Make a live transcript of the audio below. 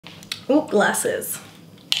Ooh, glasses.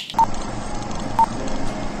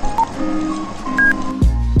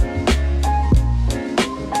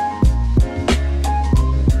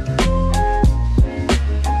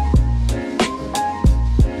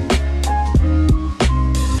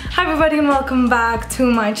 Everybody, and welcome back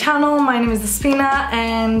to my channel. My name is Despina,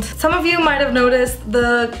 and some of you might have noticed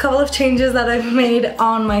the couple of changes that I've made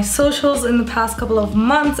on my socials in the past couple of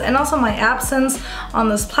months, and also my absence on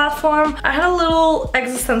this platform. I had a little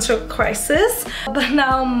existential crisis, but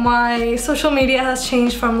now my social media has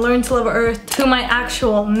changed from learntoloveourearth to my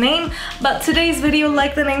actual name. But today's video,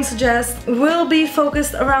 like the name suggests, will be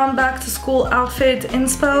focused around back to school outfit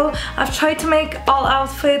inspo. I've tried to make all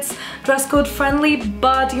outfits dress code friendly,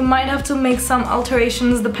 but you might have to make some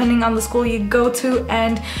alterations depending on the school you go to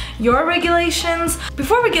and your regulations.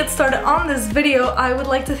 Before we get started on this video, I would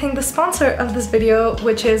like to thank the sponsor of this video,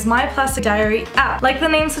 which is My Plastic Diary app. Like the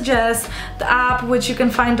name suggests, the app, which you can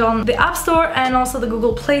find on the App Store and also the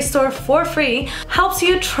Google Play Store for free, helps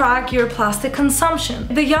you track your plastic consumption.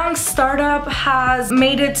 The young startup has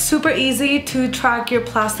made it super easy to track your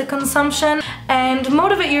plastic consumption and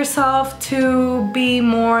motivate yourself to be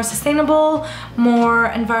more sustainable, more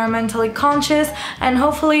environmentally conscious, and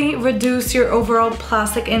hopefully reduce your overall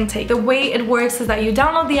plastic intake. The way it works is that you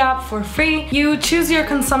download the app for free, you choose your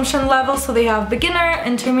consumption level, so they have beginner,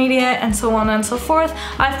 intermediate, and so on and so forth.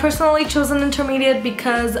 I've personally chosen intermediate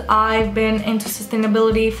because I've been into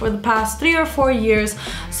sustainability for the past 3 or 4 years,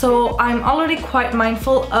 so I'm already quite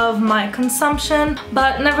mindful of my consumption,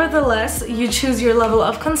 but nevertheless, you choose your level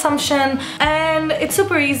of consumption, and it's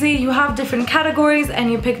super easy. You have different categories,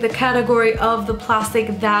 and you pick the category of the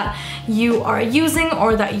plastic that you are using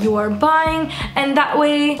or that you are buying, and that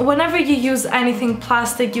way whenever you use anything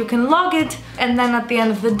plastic you can log it, and then at the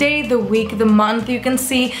end of the day, the week, the month, you can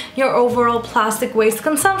see your overall plastic waste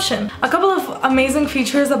consumption. A couple of amazing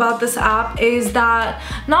features about this app is that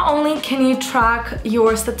not only can you track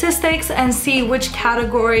your statistics and see which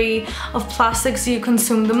category of plastics you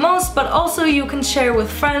consume the most, but also you can share with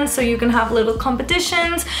friends, so you can have little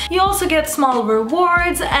competitions. You also get small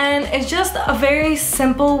rewards, and it's just a very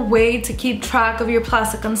simple way to keep track of your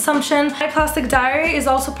plastic consumption. My Plastic Diary is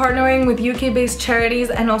also partnering with UK-based charities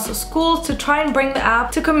and also schools to try and bring the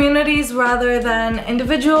app to communities rather than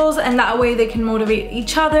individuals, and that way they can motivate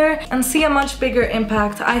each other and see a much bigger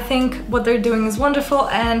impact. I think what they're doing is wonderful,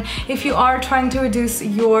 and if you are trying to reduce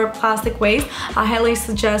your plastic waste, I highly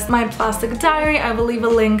suggest My Plastic Diary. I will leave a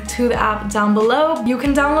link to the app down below. You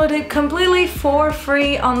can download it completely for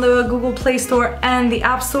free on the Google Play Store and the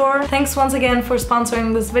App Store. Thanks once again for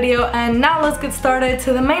sponsoring this video, and now let's get started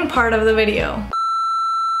to the main part of the video.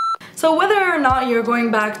 So whether or not you're going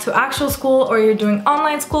back to actual school or you're doing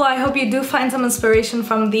online school, I hope you do find some inspiration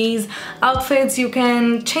from these outfits. You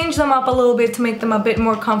can change them up a little bit to make them a bit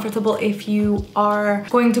more comfortable if you are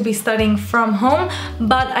going to be studying from home,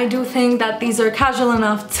 but I do think that these are casual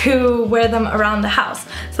enough to wear them around the house.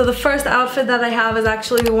 So the first outfit that I have is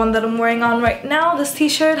actually the one that I'm wearing on right now. This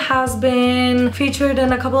t-shirt has been featured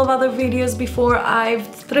in a couple of other videos before. I've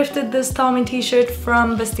thrifted this Tommy t-shirt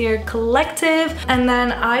from Vestiaire Collective, and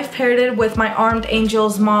then I've paired it with my Armed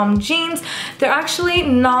Angels mom jeans. They're actually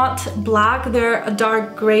not black, they're a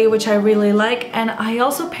dark gray, which I really like, and I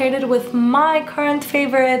also paired it with my current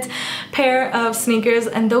favorite pair of sneakers,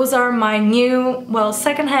 and those are my new, well,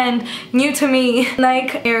 secondhand, new to me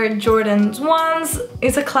Nike Air Jordan 1s.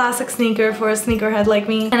 It's a classic sneaker for a sneakerhead like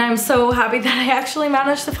me, and I'm so happy that I actually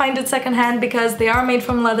managed to find it secondhand because they are made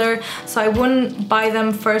from leather, so I wouldn't buy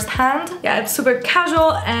them firsthand. Yeah, it's super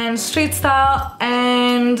casual and street style,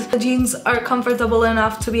 and the jeans are comfortable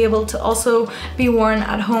enough to be able to also be worn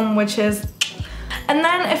at home, which is. And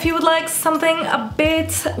then if you would like something a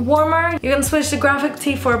bit warmer, you can switch the graphic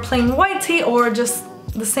tee for a plain white tee or just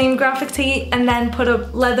the same graphic tee and then put a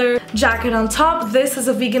leather jacket on top. This is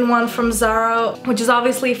a vegan one from Zara, which is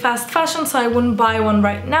obviously fast fashion, so I wouldn't buy one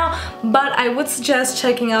right now, but I would suggest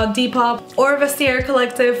checking out Depop or Vestiaire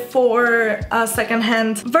Collective for a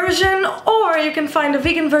secondhand version, or you can find a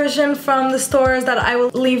vegan version from the stores that I will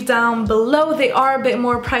leave down below. They are a bit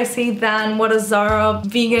more pricey than what a Zara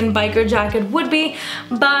vegan biker jacket would be,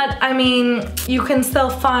 but I mean, you can still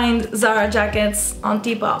find Zara jackets on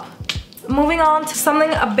Depop. Moving on to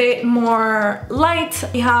something a bit more light,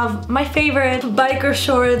 we have my favorite biker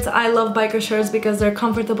shorts. I love biker shorts because they're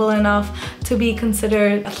comfortable enough to be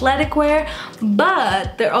considered athletic wear,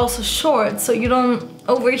 but they're also short, so you don't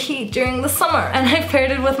overheat during the summer. And I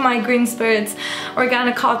paired it with my Green Spirits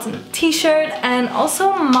organic cotton t-shirt and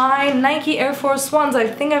also my Nike Air Force Ones. I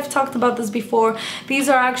think I've talked about this before. These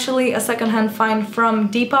are actually a secondhand find from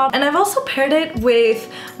Depop. And I've also paired it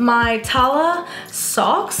with my Tala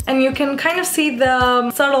socks, and you can kind of see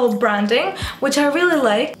the subtle branding, which I really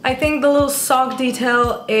like. I think the little sock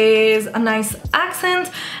detail is a nice accent,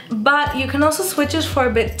 but you can also switch it for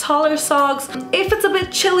a bit taller socks. If it's a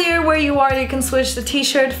bit chillier where you are, you can switch the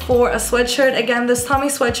t-shirt for a sweatshirt. Again, this Tommy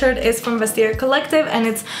sweatshirt is from Vestiaire Collective, and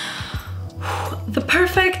it's the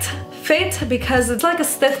perfect fit because it's like a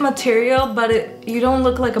stiff material, but you don't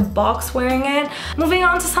look like a box wearing it. Moving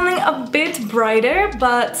on to something a bit brighter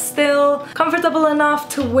but still comfortable enough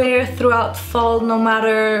to wear throughout fall, no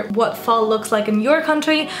matter what fall looks like in your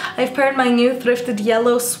country. I've paired my new thrifted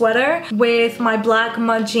yellow sweater with my black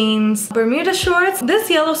mud jeans Bermuda shorts. This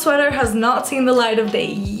yellow sweater has not seen the light of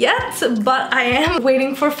day yet, but I am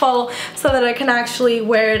waiting for fall so that I can actually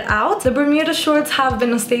wear it out. The Bermuda shorts have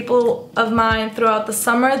been a staple of mine throughout the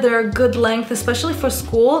summer. They're good length, especially for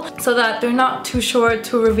school, so that they're not too short,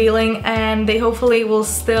 too revealing, and they hopefully will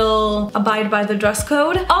still abide by the dress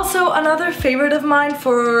code. Also, another favorite of mine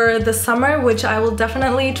for the summer, which I will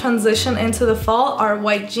definitely transition into the fall, are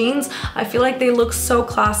white jeans. I feel like they look so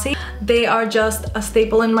classy. They are just a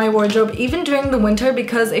staple in my wardrobe, even during the winter,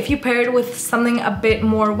 because if you pair it with something a bit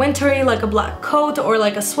more wintry, like a black coat or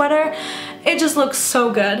like a sweater, it just looks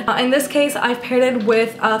so good. In this case, I've paired it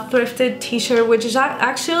with a thrifted t-shirt, which is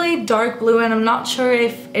actually dark blue, and I'm not sure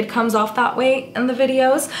if it comes off that way in the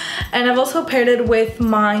videos. And I've also paired it with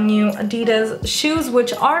my new Adidas shoes,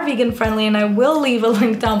 which are vegan friendly, and I will leave a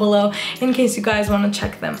link down below in case you guys want to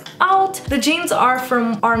check them out. The jeans are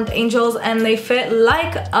from Armed Angels, and they fit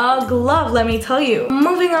like a glove, let me tell you.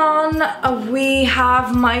 Moving on, we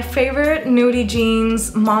have my favorite Nudie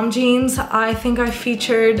Jeans mom jeans. I think I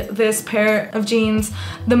featured this pair of jeans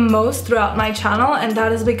the most throughout my channel, and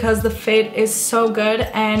that is because the fit is so good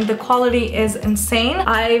and the quality is insane.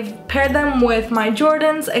 I've paired them with my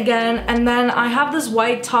Jordans again, and then I have this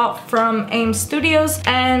white top from AIM Studios,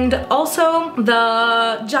 and also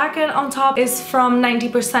the jacket on top is from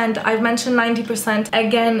 90%. I've mentioned 90%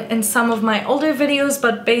 again in some of my older videos,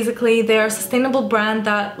 but basically they're a sustainable brand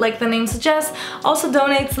that, like the name suggests, also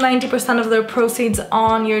donates 90% of their proceeds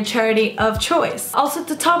on your charity of choice. Also,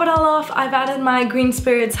 to top it all off, I've added my Green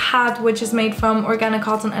Spirits hat, which is made from organic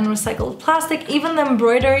cotton and recycled plastic. Even the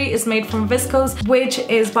embroidery is made from viscose, which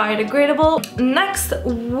is biodegradable. Next,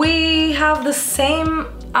 we have the same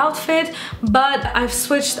outfit, but I've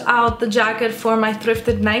switched out the jacket for my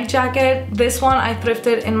thrifted night jacket. This one I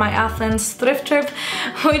thrifted in my Athens thrift trip,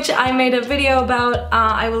 which I made a video about.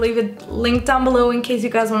 I will leave it linked down below in case you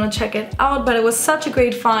guys want to check it out, but it was such a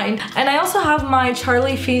great find. And I also have my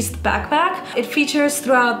Charlie Feast backpack. It features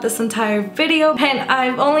throughout this entire video, and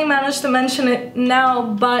I've only managed to mention it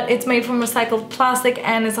now, but it's made from recycled plastic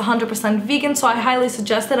and it's 100% vegan, so I highly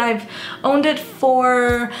suggest it. I've owned it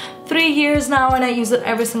for 3 years now, and I use it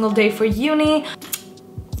every single day for uni.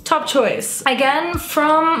 Top choice. Again,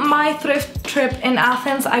 from my thrift trip in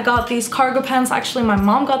Athens, I got these cargo pants. Actually, my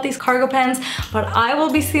mom got these cargo pants, but I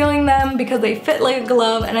will be stealing them because they fit like a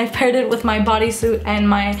glove, and I've paired it with my bodysuit and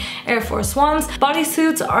my Air Force Ones.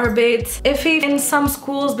 Bodysuits are a bit iffy in some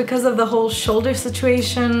schools because of the whole shoulder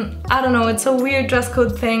situation. I don't know, it's a weird dress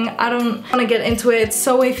code thing. I don't want to get into it.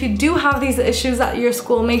 So if you do have these issues at your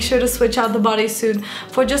school, make sure to switch out the bodysuit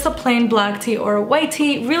for just a plain black tee or a white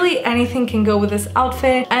tee. Really, anything can go with this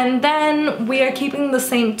outfit. And then we are keeping the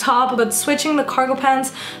same top, but switching the cargo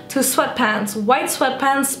pants to sweatpants, white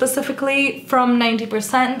sweatpants specifically from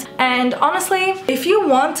 90%. And honestly, if you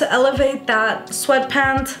want to elevate that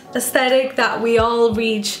sweatpant aesthetic that we all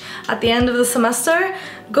reach at the end of the semester,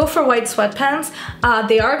 go for white sweatpants.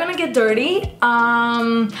 They are gonna get dirty,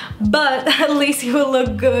 but at least you will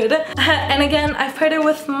look good. And again, I've paired it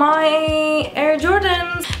with my Air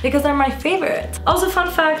Jordans because they're my favorite. Also, fun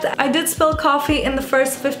fact, I did spill coffee in the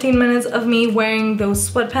first 15 minutes of me wearing those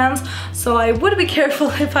sweatpants, so I would be careful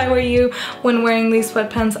if I were you when wearing these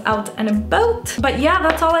sweatpants out and about. But yeah,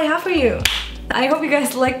 that's all I have for you. I hope you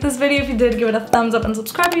guys liked this video. If you did, give it a thumbs up and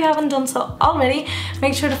subscribe if you haven't done so already.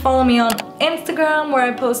 Make sure to follow me on Instagram, where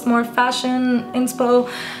I post more fashion inspo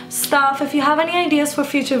stuff. If you have any ideas for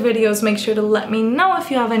future videos, make sure to let me know. If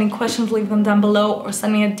you have any questions, leave them down below or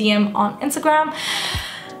send me a DM on Instagram.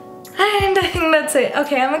 And I think that's it.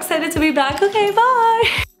 Okay, I'm excited to be back. Okay,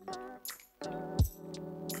 bye!